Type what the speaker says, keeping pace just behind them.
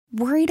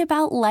Worried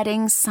about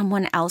letting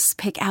someone else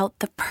pick out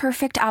the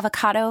perfect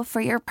avocado for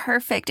your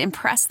perfect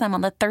impress them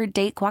on the third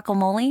date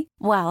guacamole?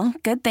 Well,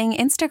 good thing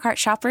Instacart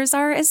shoppers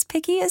are as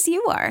picky as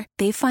you are.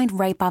 They find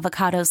ripe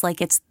avocados like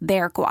it's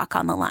their guac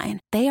on the line.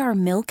 They are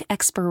milk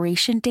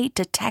expiration date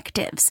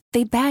detectives.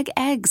 They bag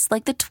eggs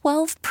like the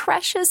 12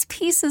 precious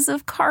pieces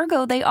of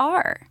cargo they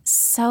are.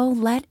 So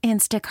let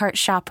Instacart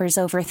shoppers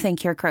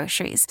overthink your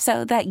groceries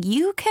so that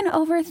you can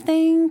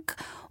overthink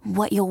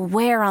what you'll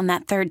wear on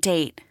that third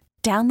date.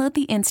 Download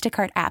the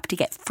Instacart app to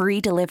get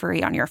free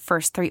delivery on your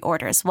first 3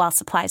 orders while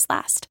supplies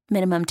last.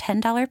 Minimum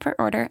 $10 per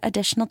order.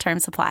 Additional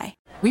terms apply.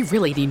 We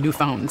really need new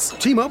phones.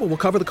 T-Mobile will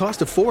cover the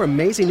cost of 4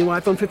 amazing new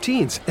iPhone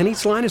 15s, and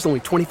each line is only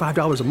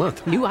 $25 a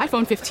month. New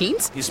iPhone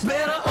 15s? It's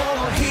better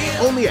over here.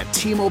 Only at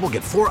T-Mobile,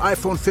 get 4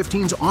 iPhone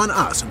 15s on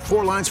us and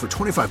 4 lines for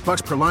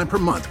 $25 per line per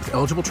month with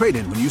eligible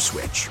trade-in when you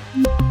switch.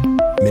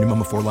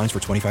 Minimum of 4 lines for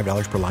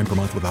 $25 per line per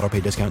month with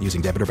autopay discount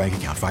using debit or bank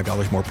account.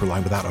 $5 more per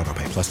line without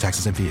autopay, plus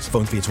taxes and fees.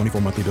 Phone fee at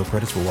 24 monthly bill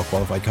credits for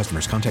well-qualified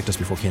customers. Contact us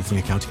before canceling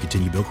account to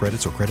continue bill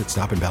credits or credit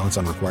stop and balance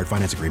on required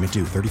finance agreement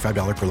due.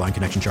 $35 per line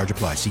connection charge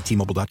applies. See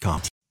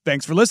T-Mobile.com.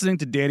 Thanks for listening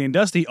to Danny and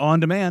Dusty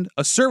On Demand,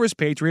 a Service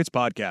Patriots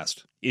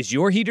podcast. Is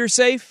your heater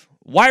safe?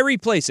 Why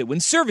replace it when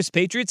Service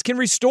Patriots can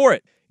restore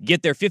it?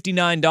 Get their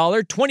 $59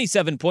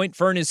 27-point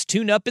furnace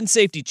tune-up and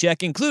safety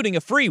check, including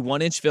a free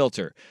 1-inch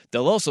filter.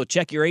 They'll also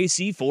check your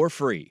AC for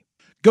free.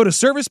 Go to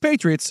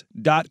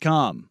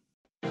ServicePatriots.com.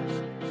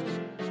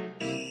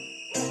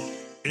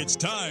 It's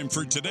time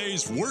for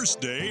today's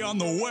worst day on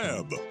the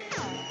web.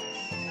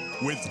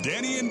 With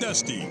Danny and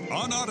Dusty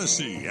on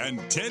Odyssey and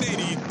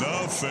 1080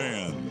 The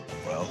Fan.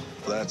 Well,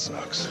 that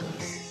sucks.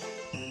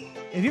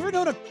 Have you ever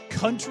known a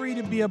country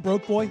to be a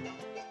broke boy?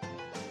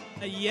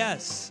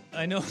 Yes,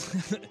 I know.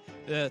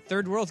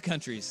 Third world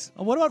countries.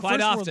 What about Quite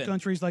first often. world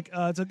countries? Like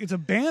it's a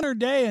banner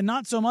day, and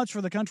not so much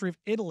for the country of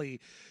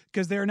Italy,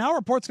 because there are now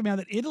reports coming out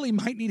that Italy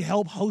might need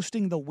help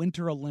hosting the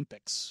Winter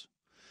Olympics.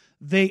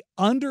 They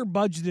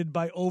under-budgeted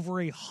by over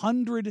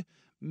 $100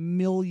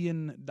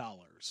 million.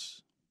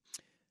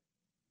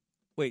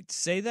 Wait,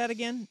 say that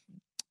again?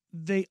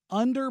 They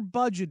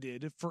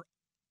under-budgeted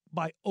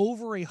by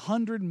over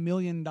 $100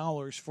 million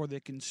for the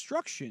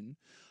construction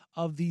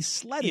of these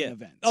sledding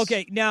events.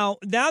 Okay, now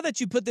that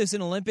you put this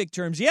in Olympic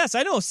terms, yes,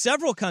 I know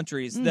several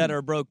countries that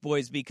are broke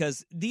boys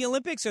because the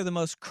Olympics are the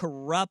most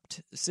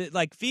corrupt.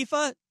 Like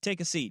FIFA, take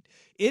a seat.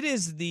 It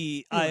is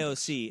the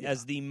IOC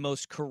as the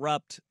most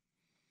corrupt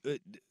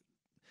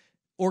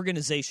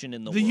organization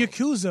in the world. The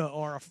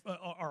Yakuza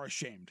are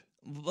ashamed.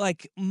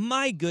 Like,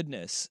 my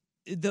goodness.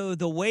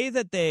 The way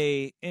that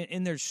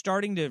and they're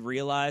starting to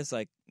realize,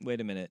 like,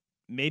 wait a minute,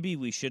 maybe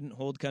we shouldn't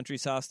hold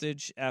countries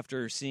hostage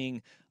after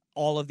seeing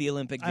all of the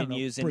Olympic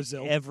venues in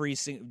every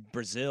single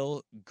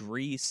Brazil,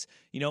 Greece,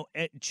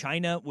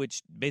 China,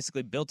 which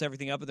basically built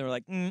everything up, and they were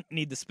like,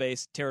 need the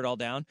space, tear it all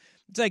down.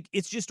 It's like,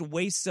 it's just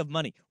wastes of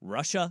money.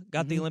 Russia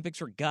got the Olympics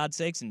for God's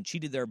sakes and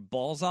cheated their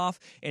balls off,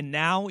 and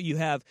now you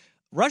have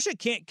Russia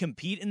can't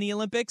compete in the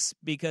Olympics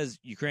because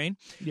Ukraine,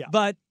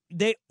 but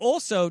they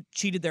also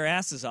cheated their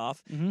asses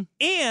off,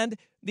 and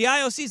the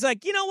IOC's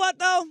like, you know what,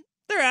 though?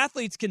 Their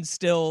athletes can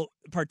still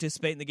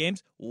participate in the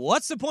games.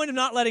 What's the point of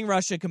not letting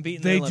Russia compete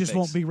in the Olympics? They just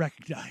won't be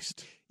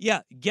recognized. Yeah,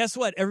 guess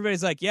what?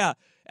 Everybody's like,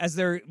 as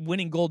they're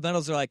winning gold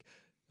medals, they're like,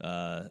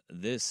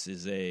 this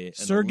is an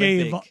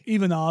Sergei Olympic,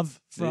 Ivanov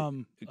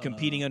from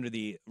competing under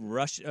the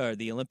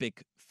the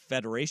Olympic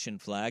Federation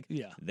flag.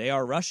 Yeah, they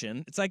are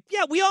Russian. It's like,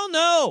 we all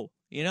know.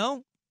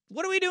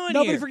 What are we doing here?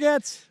 Nobody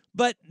forgets.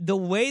 But the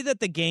way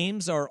that the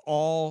games are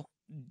all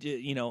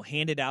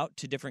handed out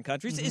to different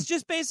countries is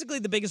just basically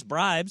the biggest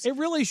bribes. It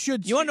really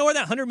should. You want to know where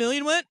that $100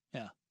 million went?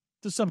 Yeah,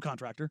 to some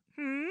contractor.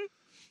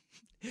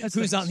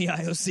 Who's on the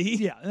IOC?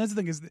 Yeah, and that's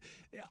the thing is,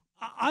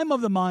 I'm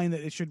of the mind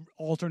that it should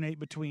alternate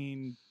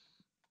between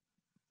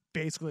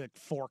basically like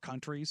 4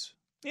 countries.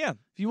 Yeah,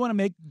 if you want to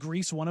make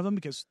Greece one of them,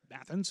 because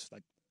Athens,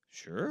 like,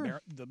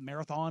 sure, the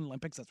Marathon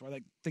Olympics, that's where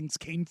things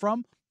came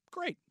from.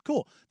 Great,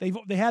 cool. They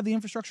have the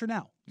infrastructure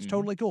now. It's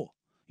totally cool.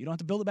 You don't have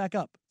to build it back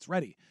up. It's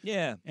ready.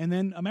 Yeah. And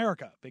then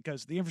America,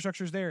 because the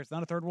infrastructure's there. It's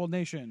not a third world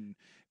nation.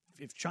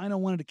 If China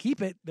wanted to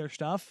keep their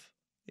stuff.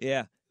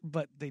 Yeah.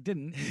 But they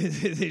didn't.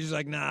 They're just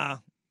like, nah,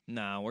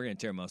 we're going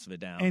to tear most of it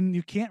down. And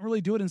you can't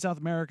really do it in South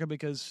America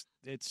because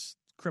it's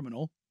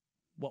criminal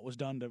what was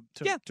done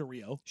to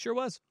Rio. Sure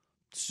was.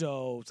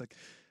 So it's like,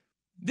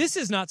 this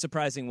is not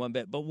surprising one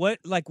bit, but what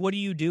do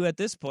you do at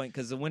this point?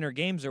 Because the Winter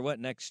Games are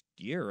next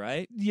year,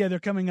 right? Yeah, they're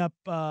coming up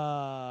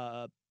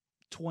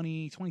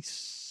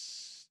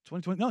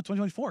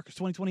 2024, because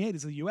 2028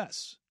 is the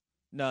U.S.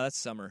 No, that's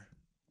summer.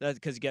 That's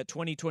because you got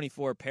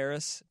 2024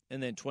 Paris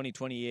and then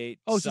 2028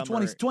 so summer.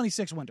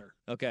 2026 winter.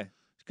 Okay.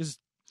 Because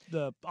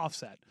the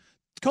offset.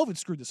 COVID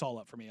screwed this all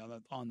up for me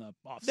on the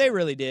offset. They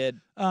really did.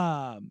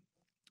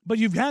 But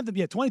you've had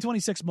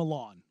 2026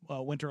 Milan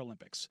Winter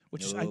Olympics,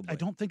 which is, I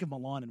don't think of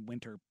Milan in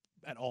winter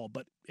at all,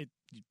 but it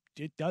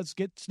does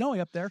get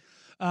snowy up there.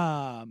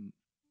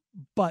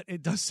 But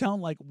it does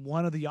sound like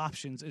one of the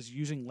options is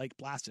using Lake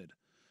Placid,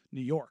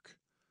 New York,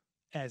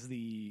 as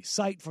the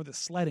site for the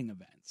sledding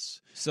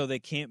events. So they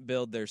can't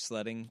build their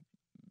sledding.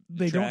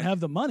 They track? don't have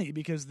the money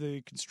because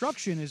the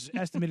construction is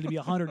estimated to be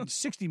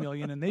 $160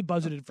 million, and they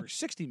budgeted for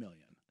 $60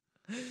 million.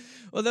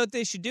 Well, what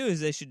they should do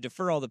is they should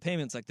defer all the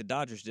payments like the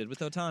Dodgers did with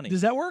Ohtani.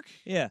 Does that work?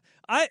 Yeah.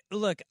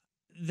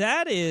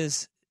 That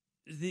is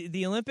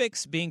the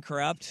Olympics being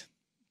corrupt.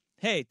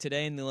 Hey,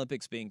 today in the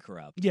Olympics being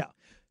corrupt. Yeah.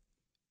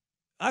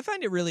 I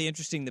find it really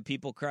interesting that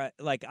people cry.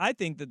 Like, I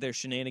think that there's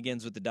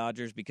shenanigans with the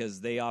Dodgers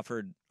because they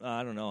offered,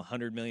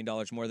 $100 million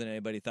more than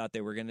anybody thought they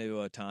were going to do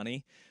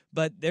Ohtani.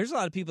 But there's a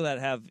lot of people that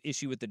have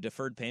issue with the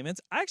deferred payments.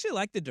 I actually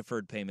like the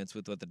deferred payments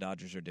with what the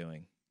Dodgers are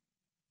doing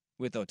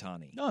with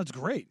Ohtani. No, it's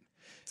great.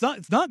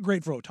 It's not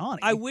great for Ohtani.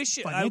 I wish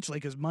financially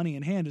because money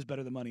in hand is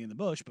better than money in the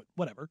bush. But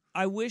whatever.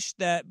 I wish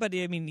that, but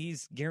I mean,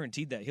 he's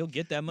guaranteed that he'll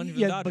get that money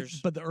from the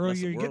Dodgers. But the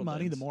earlier you get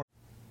money, the more.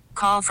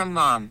 Call from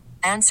mom.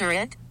 Answer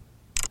it.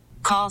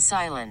 Call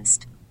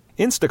silenced.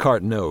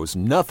 Instacart knows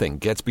nothing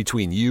gets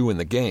between you and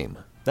the game.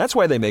 That's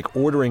why they make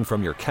ordering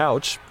from your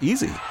couch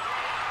easy.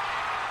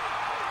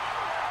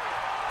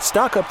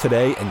 Stock up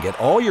today and get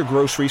all your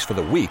groceries for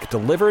the week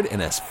delivered in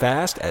as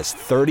fast as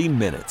 30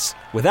 minutes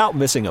without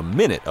missing a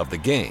minute of the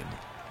game.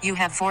 You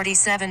have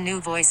 47 new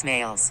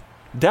voicemails.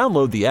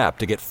 Download the app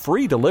to get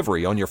free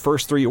delivery on your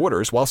first 3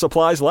 orders while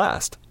supplies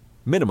last.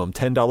 Minimum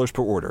 $10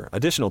 per order.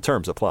 Additional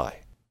terms apply.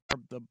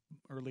 The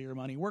earlier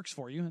money works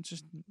for you. It's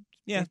just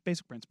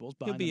basic principles.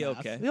 He'll be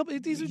okay.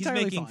 He's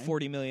making fine.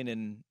 $40 million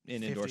in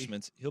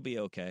endorsements. He'll be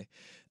okay.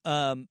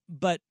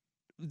 But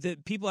the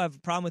people have a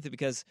problem with it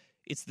because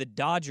it's the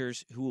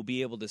Dodgers who will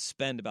be able to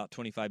spend about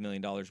 $25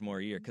 million more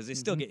a year because they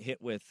still get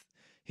hit with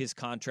his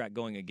contract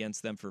going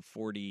against them for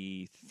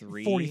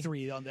 43.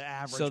 43 on the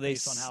average so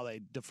based on how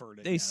they deferred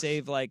it. They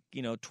save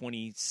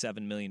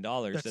 $27 million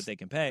that they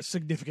can pay. A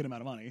significant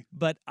amount of money.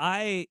 But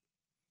I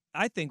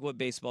think what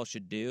baseball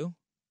should do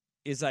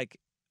is I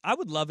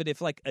would love it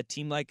if a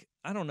team like,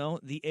 I don't know,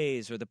 the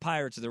A's or the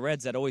Pirates or the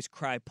Reds that always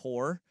cry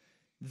poor,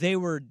 they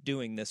were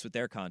doing this with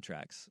their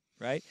contracts,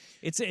 right?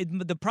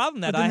 The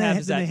problem that I have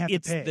is that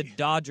it's the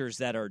Dodgers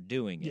that are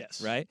doing it,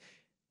 yes. Right?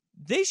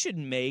 They should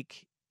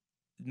make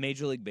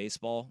Major League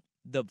Baseball,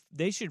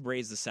 they should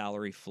raise the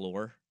salary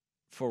floor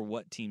for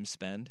what teams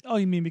spend. Oh,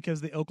 you mean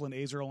because the Oakland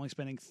A's are only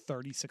spending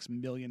 $36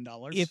 million?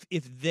 If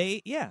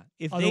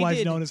otherwise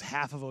they did, known as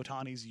half of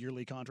Ohtani's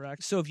yearly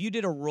contract. So if you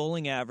did a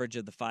rolling average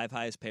of the 5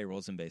 highest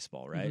payrolls in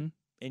baseball, right? Mm-hmm.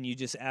 And you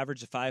just average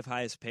the 5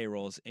 highest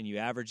payrolls and you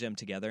average them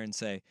together and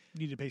say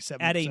you need to pay 70%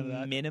 at a of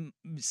that. minimum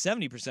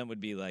 70%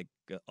 would be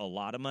a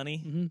lot of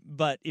money. Mm-hmm.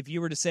 But if you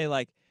were to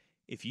say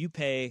if you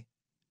pay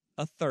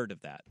a third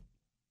of that,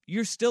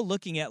 you're still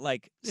looking at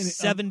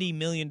 $70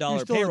 million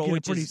payroll,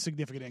 which is a pretty is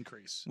significant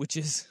increase. Which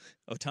is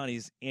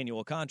Ohtani's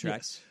annual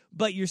contract. Yes.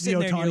 But you're sitting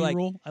there and you're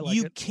rule,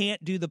 you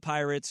can't do the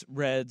Pirates,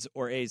 Reds,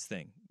 or A's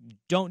thing.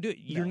 Don't do it.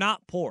 You're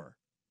not poor.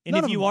 And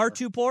None if you are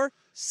too poor,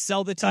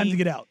 sell the team. Time to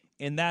get out.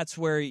 And that's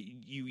where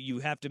you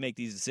have to make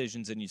these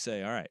decisions and you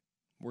say, all right,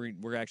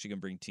 we're actually going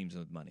to bring teams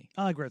with money.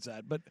 I like where it's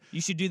at, but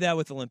you should do that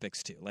with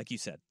Olympics too. Like you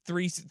said,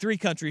 three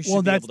countries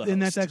should be able to host.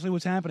 And that's actually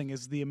what's happening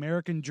is the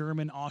American,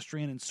 German,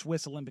 Austrian, and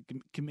Swiss Olympic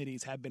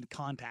committees have been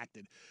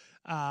contacted.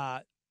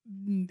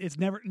 It's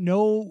never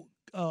no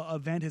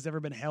event has ever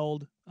been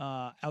held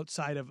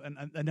outside of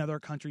another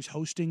country's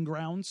hosting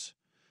grounds.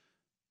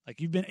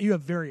 You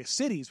have various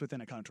cities within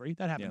a country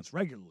that happens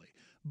regularly,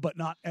 but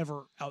not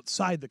ever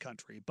outside the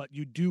country. But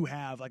you do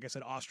have, like I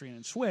said, Austrian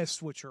and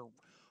Swiss, which are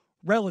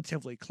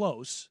relatively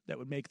close, that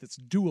would make this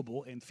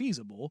doable and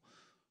feasible,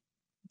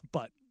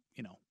 but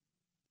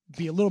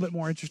be a little bit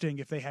more interesting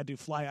if they had to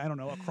fly, I don't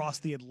know, across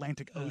the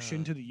Atlantic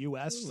Ocean to the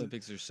U.S.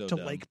 Olympics are so to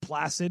dumb. Lake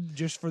Placid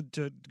just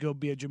to go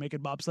be a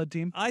Jamaican bobsled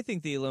team. I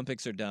think the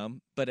Olympics are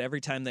dumb, but every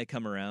time they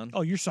come around,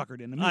 you're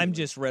suckered in. I'm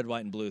just red,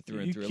 white, and blue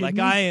through and through. Me?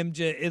 I am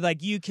just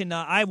you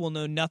cannot. I will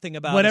know nothing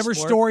about whatever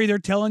sport. Story they're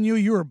telling you.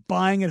 You are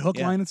buying it hook,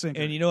 line, and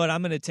sinker. And you know what?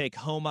 I'm going to take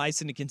home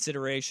ice into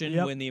consideration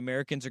when the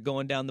Americans are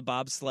going down the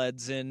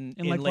bobsleds in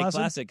Lake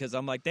Placid because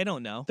I'm they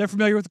don't know. They're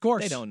familiar with the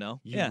course. They don't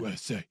know.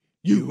 USA.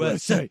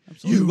 USA.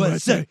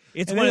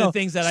 It's one of the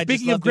things that I just love.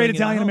 Speaking of great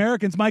Italian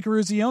Americans, Mike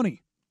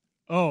Ruzioni.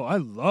 Oh, I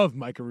love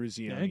Micah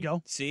Ruzioni. There you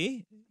go.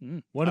 See?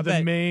 One of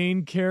the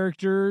main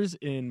characters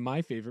in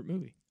my favorite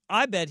movie.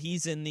 I bet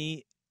he's in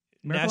the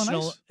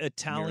National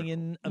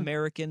Italian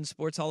American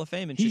Sports Hall of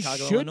Fame in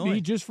Chicago, Illinois. He should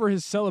be just for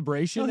his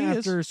celebration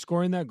after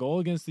scoring that goal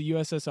against the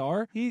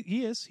USSR.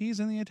 He is. He's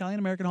in the Italian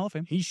American Hall of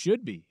Fame. He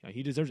should be.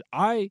 He deserves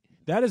it.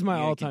 That is my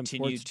all-time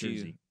sports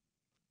jersey.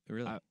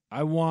 Really?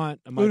 I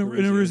want a in a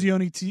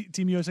Ruzioni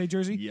Team USA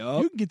jersey.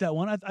 Yep. You can get that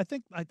one. I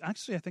think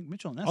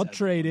Mitchell and I'll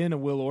trade in a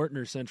Will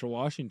Ortner Central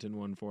Washington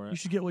one for it. You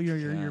should get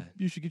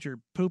you should get your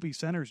poopy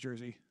Centers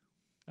jersey.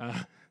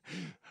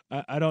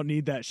 I don't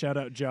need that. Shout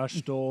out Josh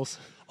Stoles.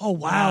 Oh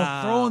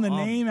wow, throwing the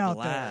name out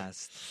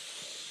blast.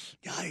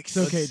 there. Yikes. It's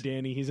okay,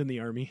 Danny. He's in the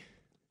Army.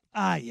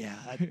 Yeah.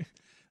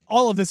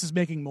 All of this is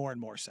making more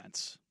and more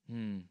sense.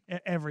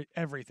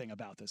 Everything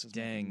about this is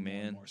making more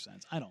and more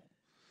sense. I don't.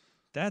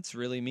 That's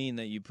really mean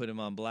that you put him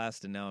on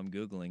blast and now I'm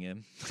Googling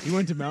him. He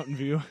went to Mountain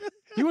View.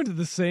 He went to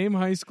the same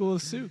high school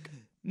as Suk.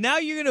 Now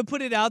you're going to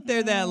put it out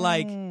there that,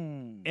 like,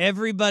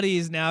 everybody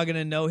is now going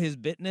to know his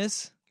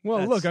bitness?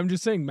 Well, look, I'm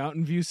just saying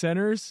Mountain View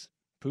centers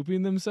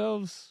pooping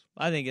themselves.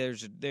 I think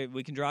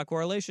we can draw a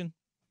correlation.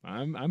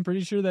 I'm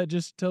pretty sure that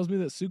just tells me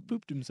that Suk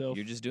pooped himself.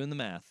 You're just doing the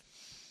math.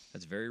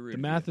 That's very rude. The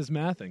math is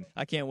mathing.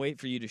 I can't wait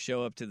for you to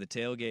show up to the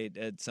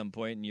tailgate at some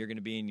point, and you're going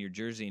to be in your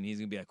jersey, and he's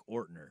going to be like,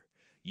 Ortner,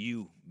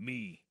 you,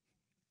 me,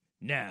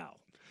 now.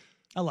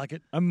 I like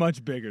it. I'm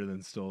much bigger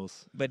than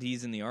Stoles. But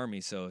he's in the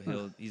Army,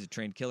 so he's a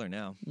trained killer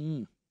now.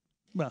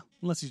 Well,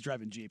 unless he's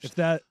driving Jeeps.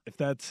 If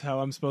that's how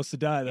I'm supposed to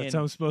die, that's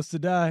how I'm supposed to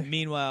die.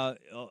 Meanwhile,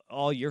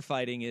 all you're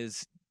fighting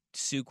is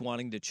Suk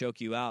wanting to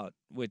choke you out,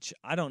 which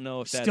I don't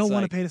know if that's still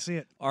want to pay to see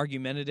it.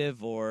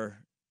 Argumentative or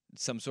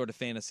some sort of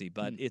fantasy,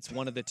 but it's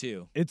one of the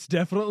two. It's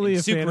definitely a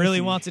Suk fantasy.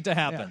 really wants it to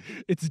happen.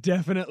 Yeah. It's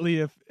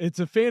definitely it's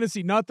a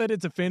fantasy. Not that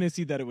it's a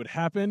fantasy that it would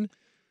happen.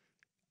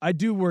 I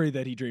do worry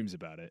that he dreams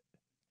about it.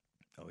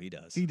 Oh, he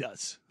does. He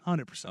does.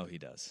 100%. Oh, he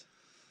does.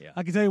 Yeah.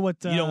 I can tell you what...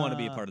 you don't want to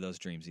be a part of those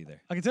dreams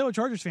either. I can tell you what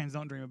Chargers fans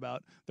don't dream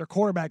about. Their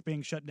quarterback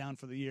being shut down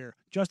for the year.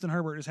 Justin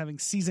Herbert is having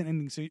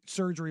season-ending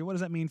surgery. What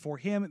does that mean for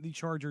him, the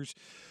Chargers,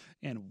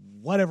 and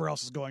whatever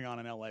else is going on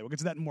in L.A.? We'll get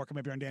to that and more coming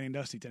up here on Danny and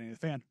Dusty, 1080 The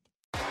Fan.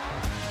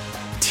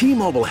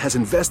 T-Mobile has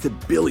invested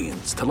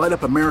billions to light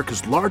up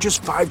America's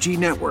largest 5G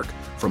network,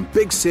 from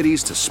big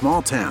cities to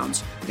small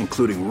towns,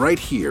 including right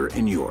here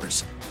in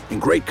yours.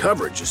 And great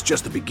coverage is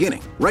just the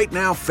beginning. Right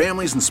now,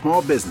 families and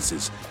small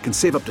businesses can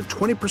save up to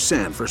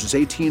 20% versus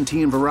AT&T and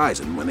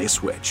Verizon when they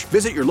switch.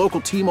 Visit your local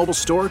T-Mobile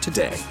store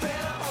today.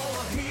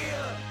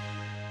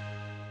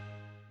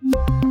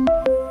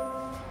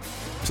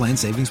 Plan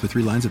savings with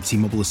 3 lines of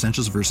T-Mobile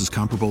Essentials versus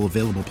comparable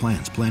available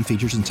plans. Plan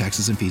features and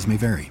taxes and fees may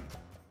vary.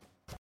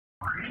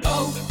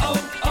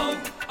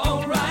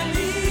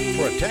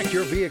 Protect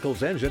your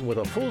vehicle's engine with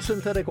a full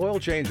synthetic oil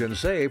change and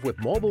save with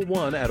Mobile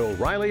One at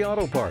O'Reilly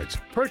Auto Parts.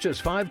 Purchase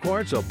 5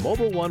 quarts of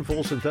Mobile One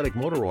full synthetic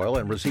motor oil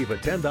and receive a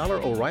 $10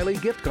 O'Reilly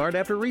gift card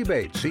after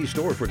rebate. See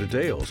store for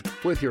details.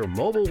 With your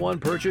Mobile One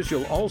purchase,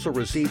 you'll also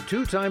receive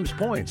 2 times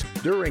points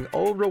during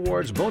O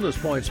Rewards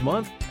Bonus Points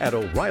Month at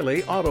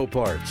O'Reilly Auto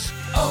Parts.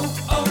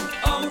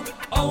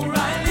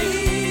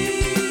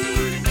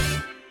 O'Reilly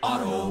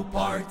Auto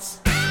Parts.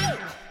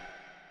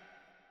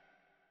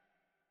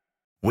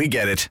 We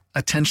get it.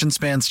 Attention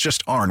spans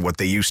just aren't what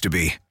they used to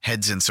be.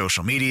 Heads in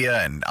social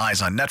media and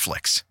eyes on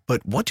Netflix.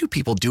 But what do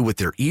people do with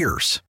their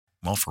ears?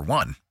 Well, for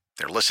one,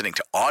 they're listening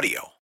to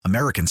audio.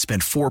 Americans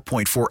spend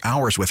 4.4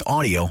 hours with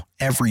audio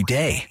every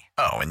day.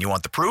 Oh, and you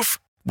want the proof?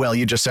 Well,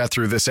 you just sat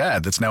through this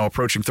ad that's now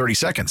approaching 30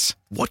 seconds.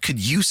 What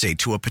could you say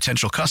to a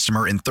potential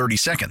customer in 30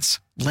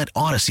 seconds? Let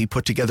Odyssey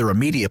put together a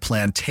media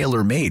plan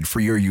tailor-made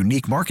for your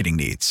unique marketing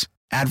needs.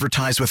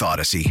 Advertise with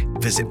Odyssey.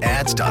 Visit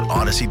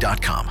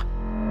ads.odyssey.com.